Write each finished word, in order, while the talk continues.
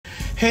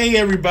Hey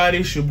everybody,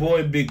 it's your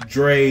boy Big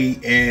Dre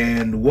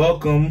and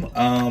welcome.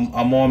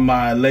 I'm on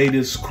my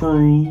latest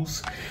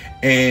cruise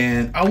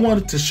and I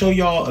wanted to show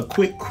y'all a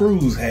quick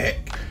cruise hack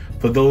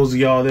for those of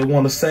y'all that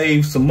want to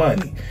save some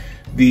money.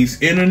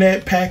 These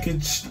internet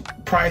package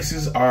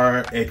prices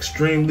are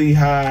extremely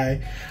high.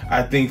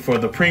 I think for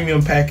the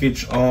premium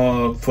package,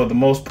 for the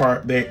most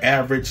part, they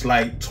average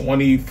like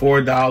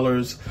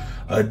 $24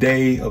 a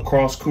day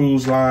across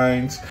cruise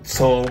lines.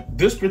 So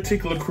this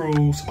particular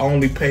cruise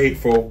only paid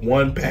for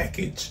one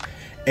package,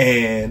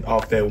 and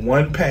off that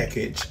one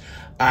package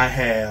I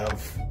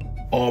have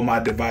all my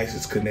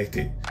devices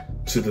connected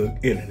to the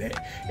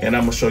internet, and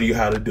I'm gonna show you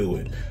how to do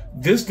it.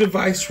 This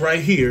device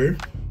right here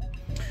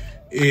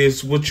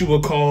is what you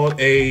would call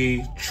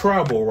a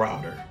travel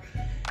router.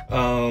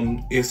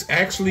 It's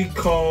actually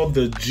called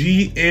the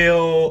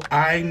GL.iNet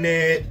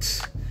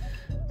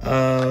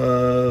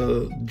GL.SFT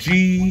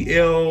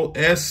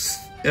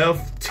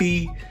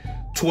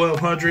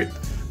 1200.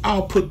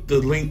 I'll put the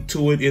link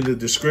to it in the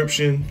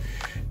description.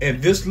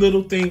 And this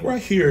little thing right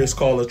here is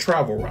called a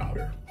travel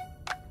router.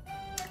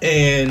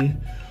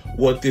 And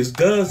what this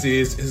does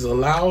is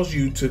allows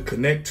you to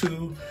connect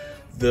to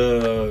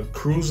the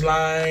cruise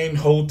line,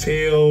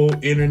 hotel,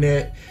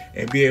 internet,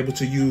 and be able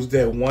to use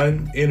that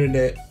one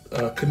internet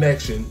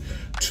connection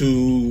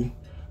to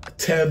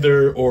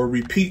tether or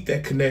repeat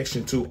that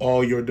connection to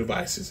all your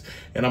devices.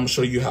 And I'm gonna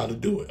show you how to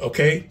do it.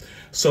 Okay,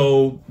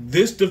 so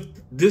this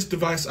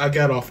device I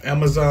got off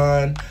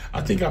Amazon.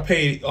 I think I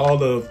paid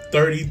all of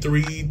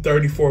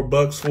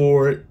 $34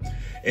 for it,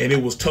 and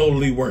it was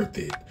totally worth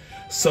it.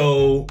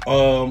 So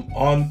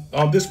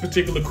on this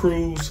particular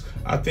cruise,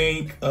 I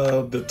think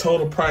the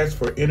total price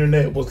for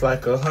internet was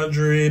like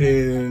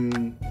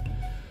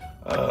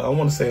I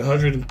want to say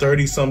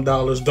 $130 some.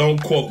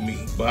 Don't quote me,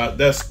 but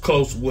that's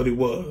close to what it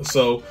was.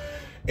 So,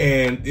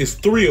 and it's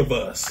three of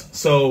us.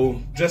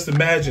 So just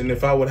imagine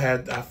if I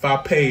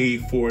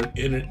paid for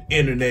an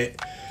internet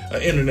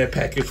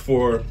package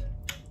for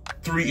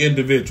 3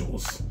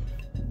 individuals.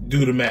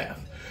 Do the math.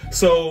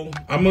 So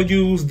I'm gonna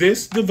use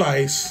this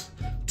device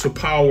to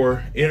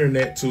power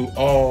internet to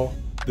all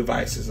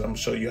devices. I'm gonna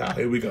show you how.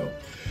 Here we go.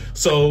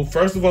 So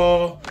first of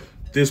all,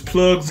 this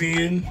plugs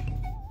in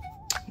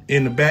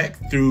the back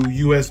through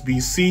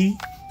USB-C.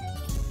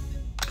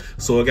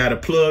 So I got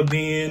it plugged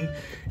in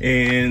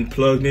and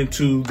plugged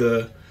into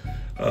the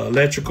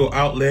electrical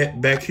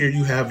outlet. Back here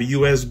you have a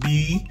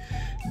USB,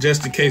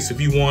 just in case if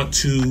you want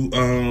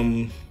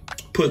to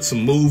put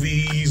some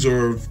movies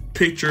or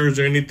pictures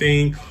or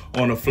anything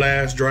on a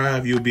flash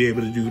drive, you'll be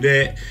able to do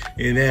that.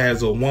 And it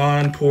has a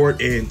WAN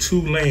port and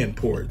 2 LAN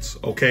ports,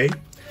 okay?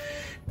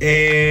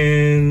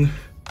 And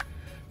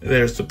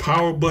there's the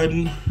power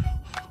button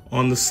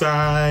on the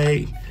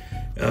side.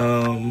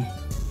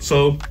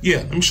 So yeah,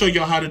 let me show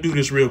y'all how to do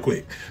this real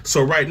quick.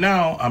 So right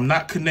now I'm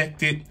not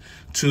connected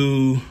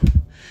to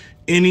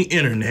any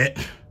internet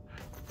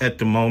at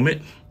the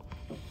moment.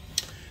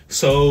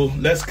 So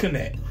let's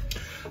connect.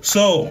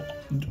 So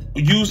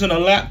using a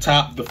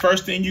laptop, the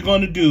first thing you're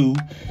going to do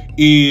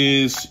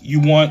is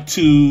you want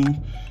to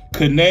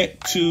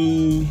connect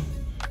to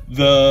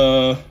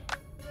the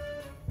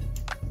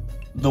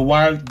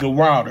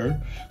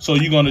router. So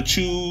you're going to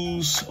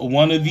choose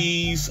one of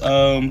these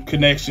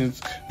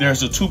connections.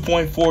 There's a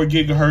 2.4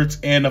 gigahertz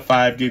and a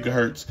 5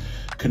 gigahertz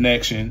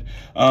connection.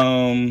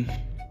 I'm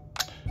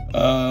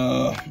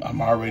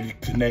already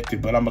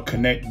connected, but I'm gonna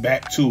connect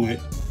back to it.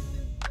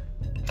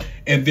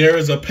 And there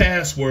is a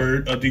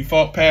password, a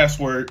default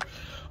password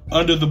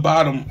under the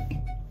bottom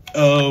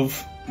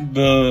of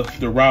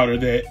the router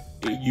that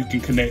you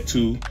can connect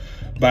to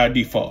by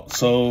default.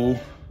 So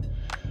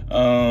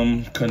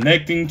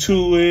connecting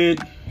to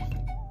it.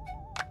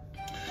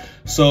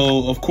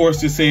 So of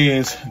course it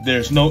says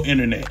there's no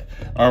internet.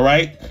 All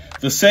right.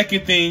 The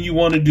second thing you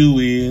want to do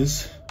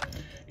is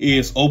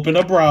open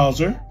a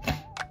browser.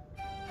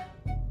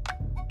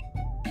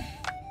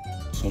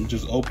 So I'm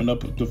just open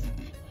up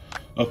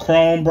a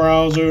Chrome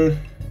browser,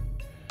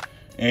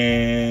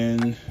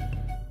 and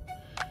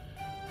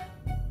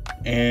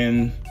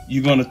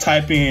you're gonna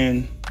type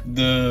in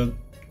the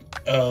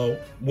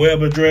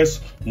web address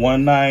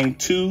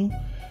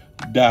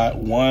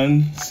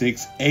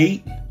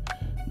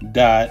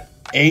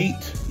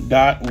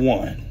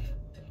 192.168.8.1.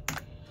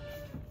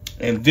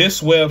 And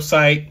this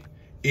website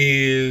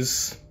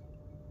is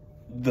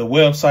the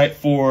website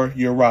for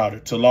your router,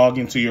 to log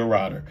into your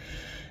router.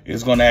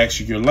 It's going to ask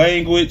you your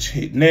language,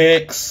 hit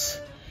next.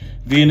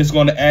 Then it's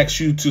going to ask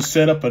you to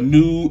set up a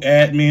new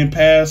admin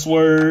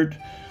password.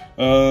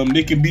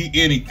 It can be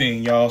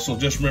anything, y'all. So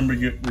just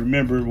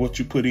remember what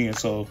you put in.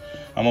 So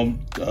I'm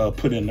going to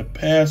put in the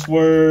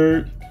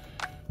password.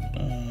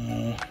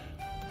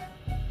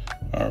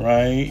 All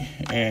right,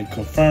 and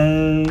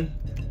confirm.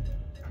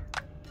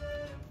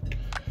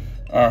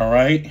 All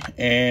right,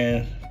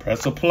 and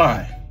press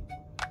apply.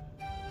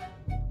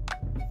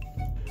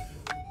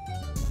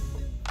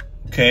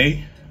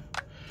 Okay,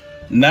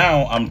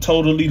 now I'm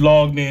totally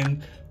logged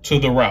in to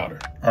the router.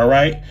 All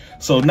right,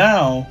 so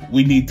now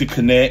we need to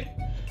connect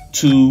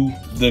to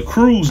the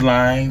cruise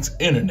line's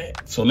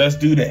internet. So let's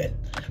do that.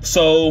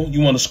 So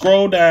you want to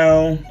scroll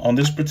down on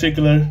this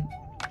particular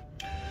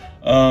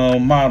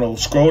model.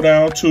 Scroll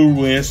down to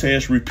where it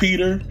says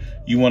repeater.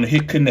 You want to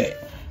hit connect.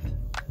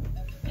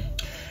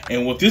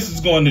 And what this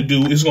is going to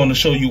do is going to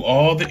show you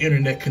all the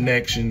internet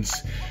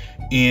connections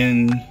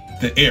in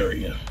the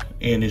area.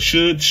 And it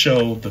should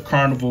show the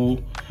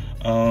Carnival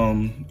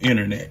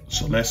internet.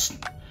 So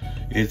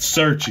it's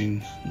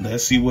searching.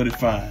 Let's see what it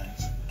finds.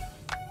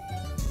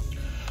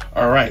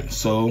 All right,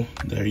 so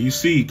there you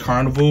see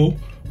Carnival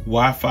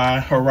Wi-Fi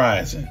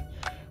Horizon.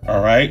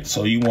 All right,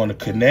 so you want to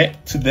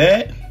connect to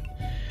that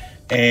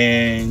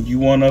and you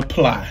want to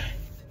apply.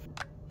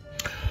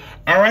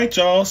 All right,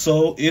 y'all,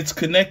 so it's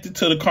connected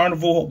to the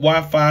Carnival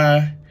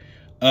Wi-Fi,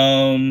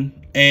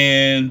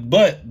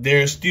 but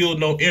there's still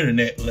no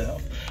internet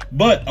left.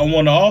 But I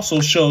want to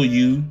also show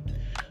you,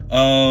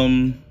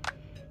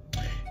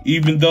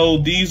 even though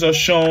these are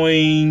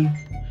showing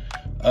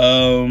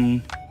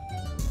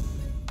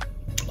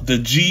the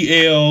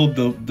GL,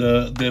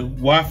 the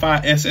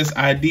Wi-Fi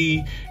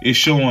SSID is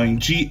showing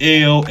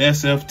GL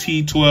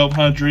SFT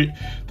 1200,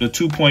 the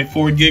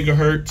 2.4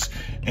 gigahertz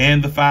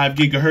and the 5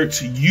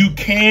 gigahertz. You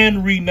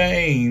can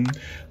rename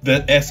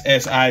the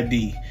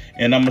SSID,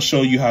 and I'm gonna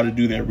show you how to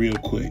do that real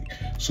quick.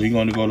 So you're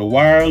gonna go to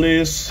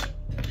wireless,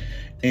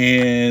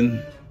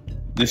 and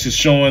this is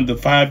showing the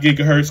 5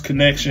 gigahertz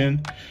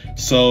connection.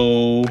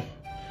 So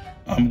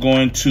I'm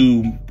going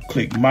to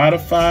click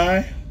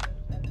modify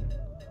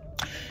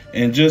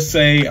and just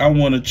say I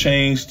want to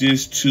change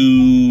this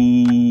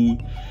to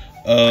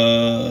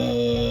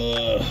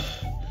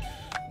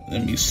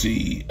let me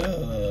see,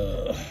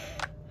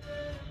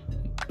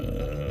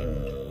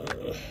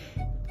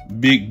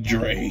 Big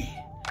Dre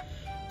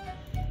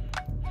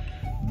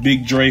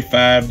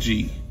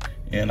 5G,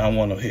 and I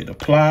want to hit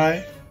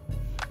apply.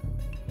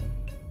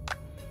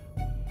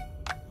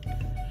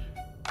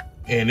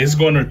 And it's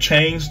going to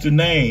change the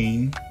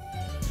name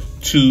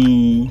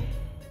to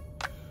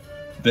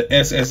the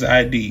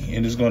SSID,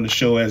 and it's going to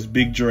show as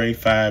Big Dre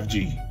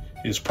 5G.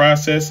 It's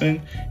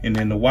processing, and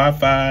then the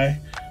Wi-Fi,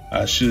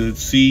 I should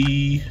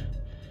see,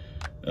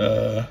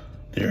 there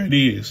it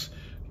is,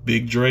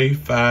 Big Dre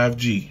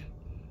 5G.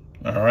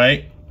 All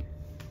right.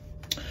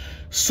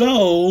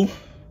 So,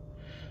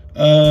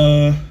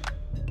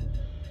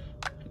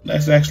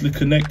 let's actually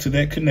connect to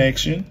that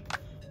connection.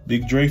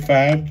 Big Dre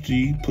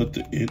 5G, put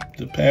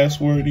the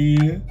password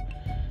in.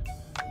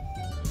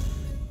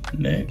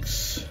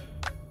 Next.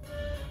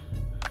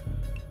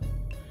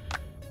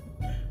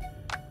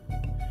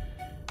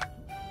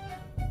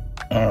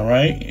 All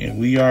right, and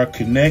we are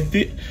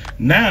connected.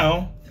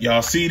 Now,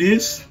 y'all see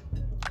this?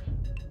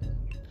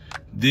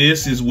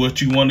 This is what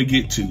you want to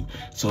get to.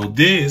 So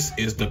this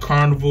is the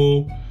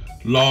Carnival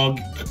log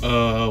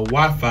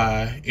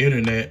Wi-Fi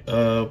internet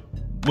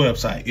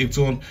website. It's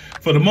on,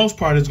 for the most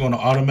part, it's going to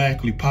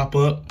automatically pop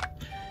up.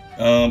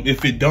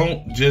 If it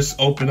don't, just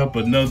open up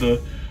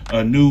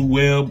a new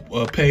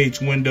web page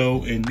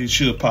window, and it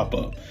should pop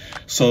up.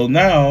 So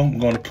now I'm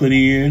going to put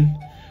in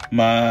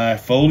my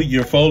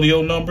your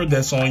folio number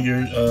that's on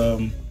your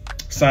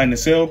sign to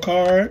sell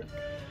card,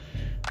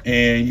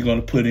 and you're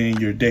going to put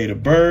in your date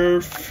of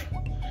birth,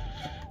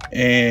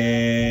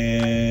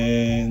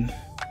 and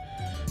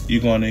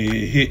you're going to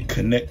hit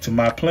connect to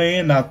my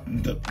plan. Now,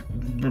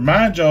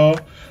 remind y'all,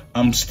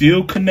 I'm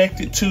still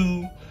connected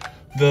to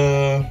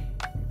the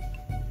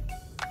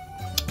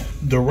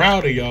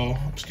router, y'all.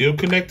 I'm still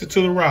connected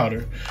to the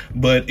router,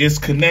 but it's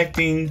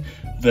connecting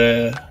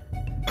the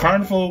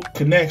Carnival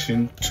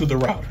connection to the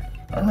router.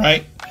 All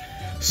right,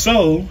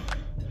 so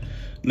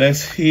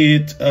let's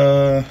hit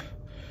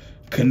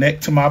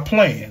connect to my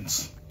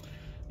plans,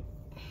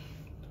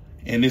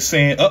 and it's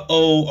saying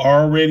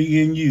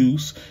already in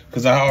use,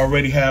 because I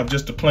already have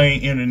just a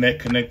plain internet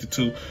connected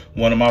to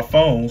one of my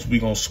phones. We're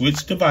gonna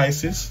switch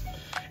devices,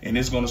 and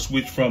it's gonna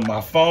switch from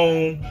my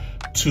phone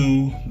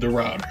to the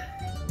router,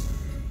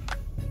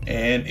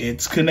 and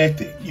it's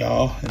connected,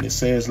 y'all, and it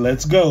says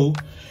let's go.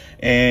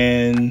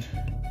 And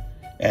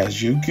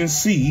as you can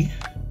see,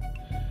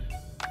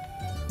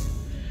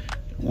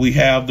 we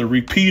have the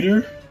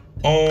repeater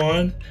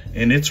on,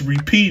 and it's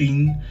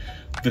repeating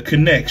the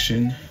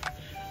connection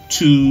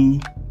to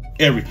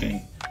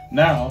everything.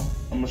 Now,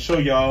 I'm gonna show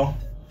y'all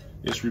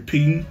it's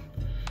repeating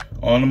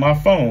onto my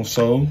phone.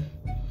 So,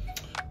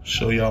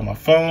 show y'all my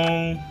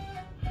phone.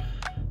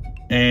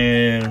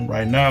 And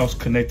right now it's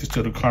connected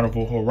to the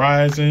Carnival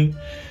Horizon,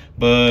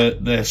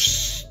 but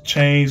let's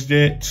change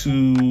that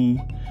to,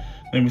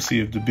 let me see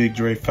if the Big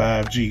Dre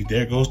 5G.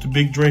 There goes the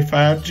Big Dre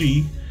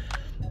 5G.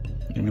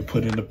 Let me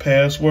put in the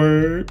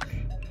password.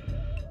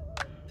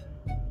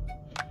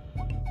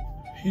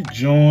 Hit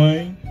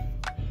join.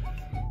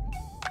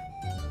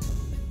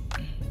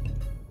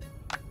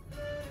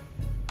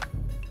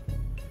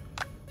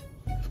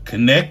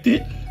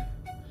 Connected.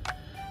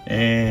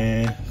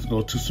 And let's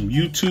go to some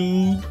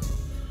YouTube.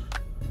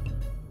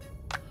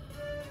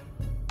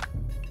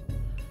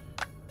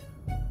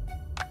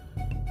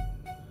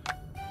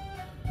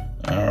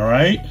 All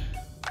right.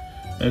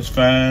 That's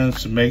fine.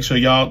 So make sure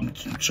y'all,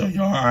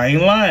 I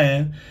ain't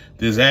lying.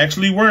 This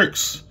actually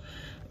works.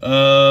 So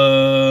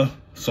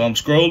I'm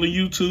scrolling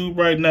YouTube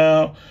right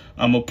now.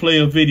 I'm gonna play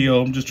a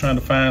video. I'm just trying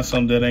to find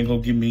something that ain't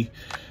gonna give me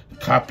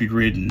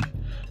copywritten.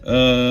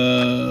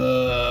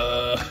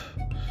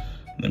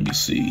 Let me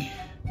see.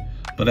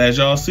 But as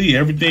y'all see,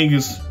 everything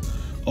is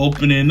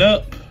opening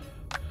up.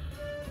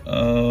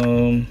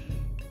 Let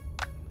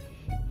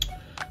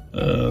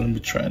me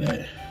try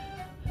that.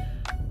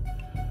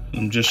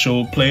 Let me just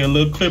play a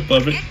little clip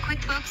of it. Get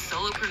QuickBooks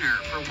Solopreneur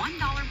for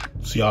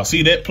 $1. So y'all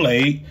see that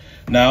played.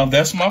 Now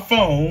that's my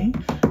phone.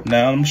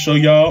 Now I'm gonna show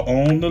y'all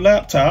on the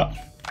laptop.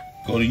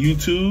 Go to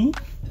YouTube.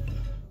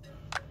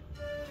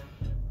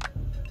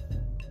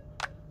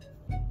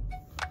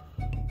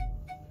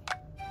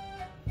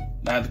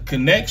 Now the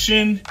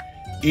connection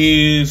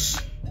is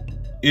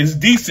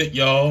decent,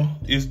 y'all.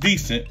 It's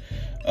decent.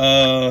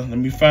 Let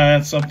me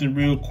find something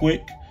real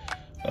quick.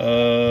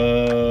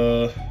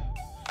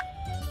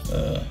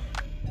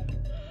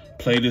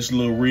 Play this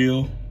little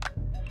reel. Is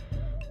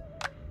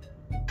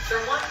there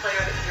one player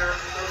that you're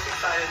most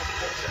excited to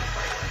get to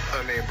play with?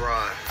 I mean,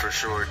 Brian, for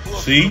sure.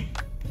 See?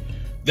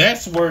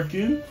 That's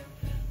working.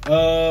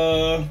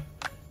 And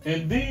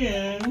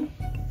then,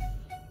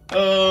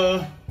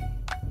 let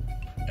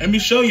me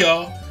show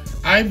y'all.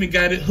 I even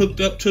got it hooked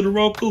up to the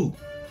Roku.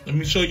 Let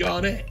me show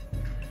y'all that.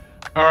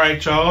 All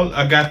right, y'all.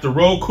 I got the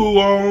Roku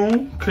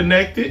on,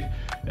 connected.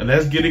 And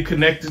let's get it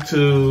connected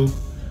to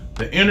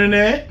the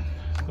internet.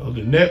 Go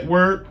to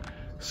network,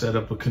 set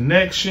up a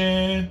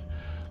connection,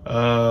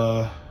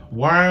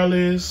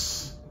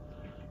 wireless.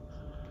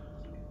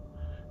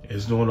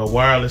 It's doing a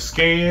wireless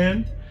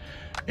scan.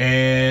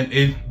 And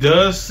it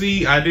does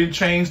see, I didn't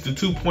change the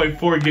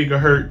 2.4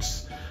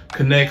 gigahertz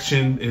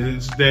connection.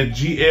 It's that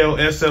GL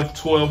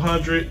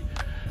SF1200.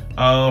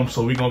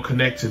 So we're gonna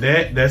connect to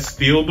that. That's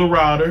still the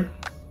router.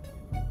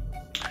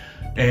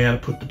 And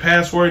put the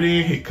password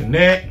in, hit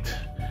connect.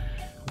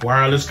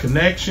 Wireless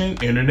connection,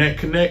 internet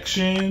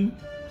connection.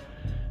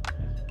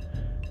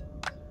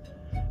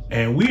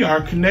 And we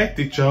are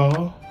connected,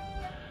 y'all.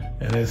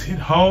 And let's hit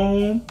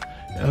home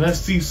and let's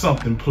see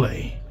something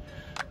play.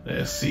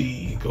 Let's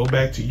see, go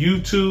back to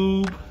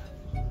YouTube.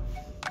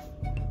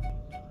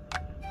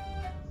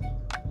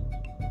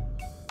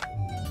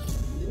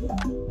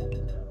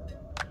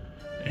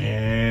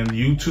 And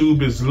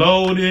YouTube is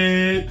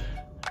loaded.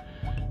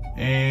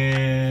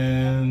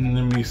 And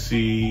let me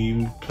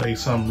see, play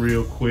something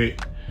real quick.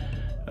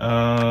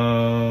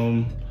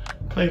 Play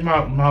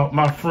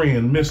my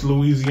friend, Miss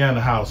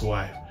Louisiana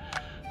Housewife.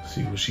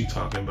 See what she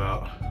talking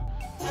about.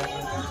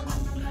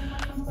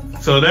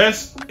 So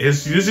this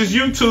is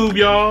YouTube,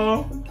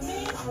 y'all.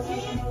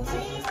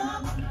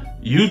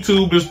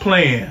 YouTube is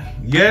playing.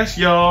 Yes,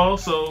 y'all.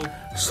 So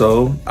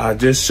I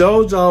just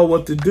showed y'all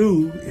what to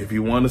do if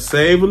you want to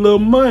save a little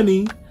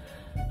money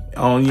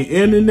on your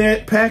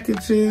internet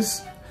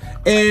packages.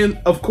 And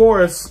of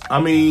course,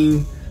 I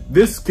mean,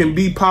 this can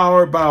be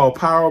powered by a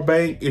power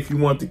bank if you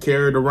want to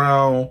carry it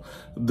around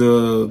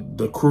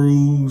the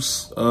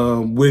cruise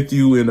with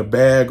you in a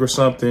bag or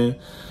something.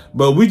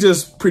 But we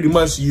just pretty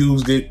much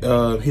used it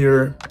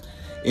here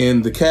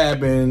in the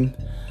cabin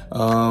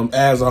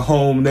as a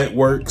home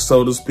network,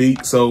 so to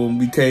speak. So when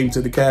we came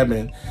to the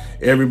cabin,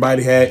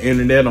 everybody had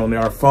internet on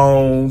their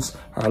phones,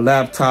 our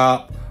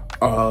laptop,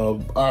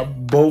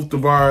 both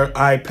of our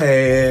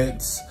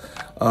iPads,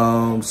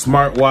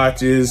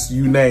 smartwatches,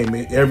 you name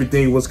it.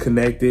 Everything was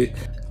connected.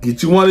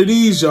 Get you one of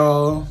these,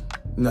 y'all.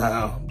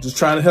 Now, just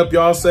trying to help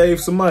y'all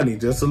save some money.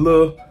 Just a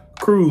little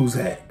cruise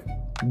hack.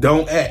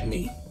 Don't at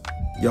me.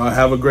 Y'all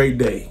have a great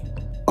day.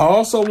 I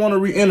also want to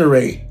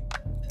reiterate,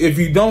 if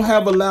you don't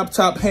have a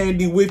laptop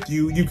handy with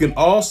you, you can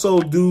also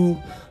do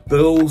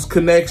those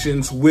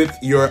connections with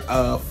your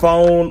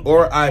phone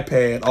or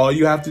iPad. All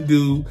you have to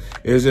do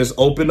is just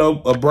open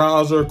up a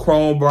browser,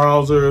 Chrome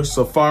browser,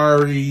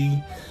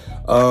 Safari,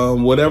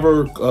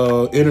 whatever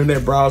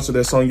internet browser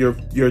that's on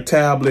your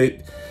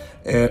tablet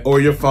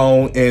or your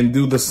phone, and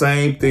do the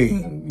same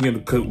thing. You know,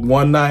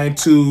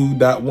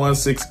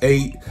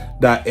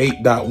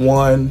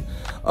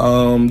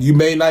 192.168.8.1. You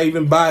may not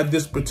even buy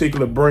this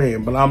particular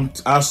brand, but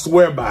I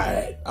swear by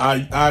it.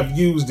 I've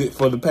used it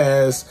for the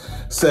past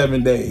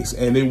 7 days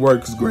and it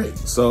works great.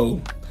 So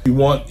if you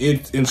want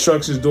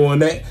instructions doing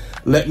that,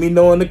 let me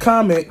know in the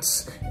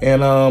comments,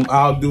 and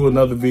I'll do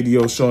another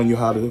video showing you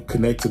how to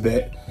connect to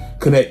that.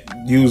 Connect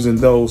using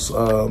those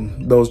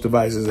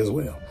devices as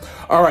well.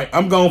 All right,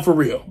 I'm gone for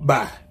real.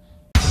 Bye.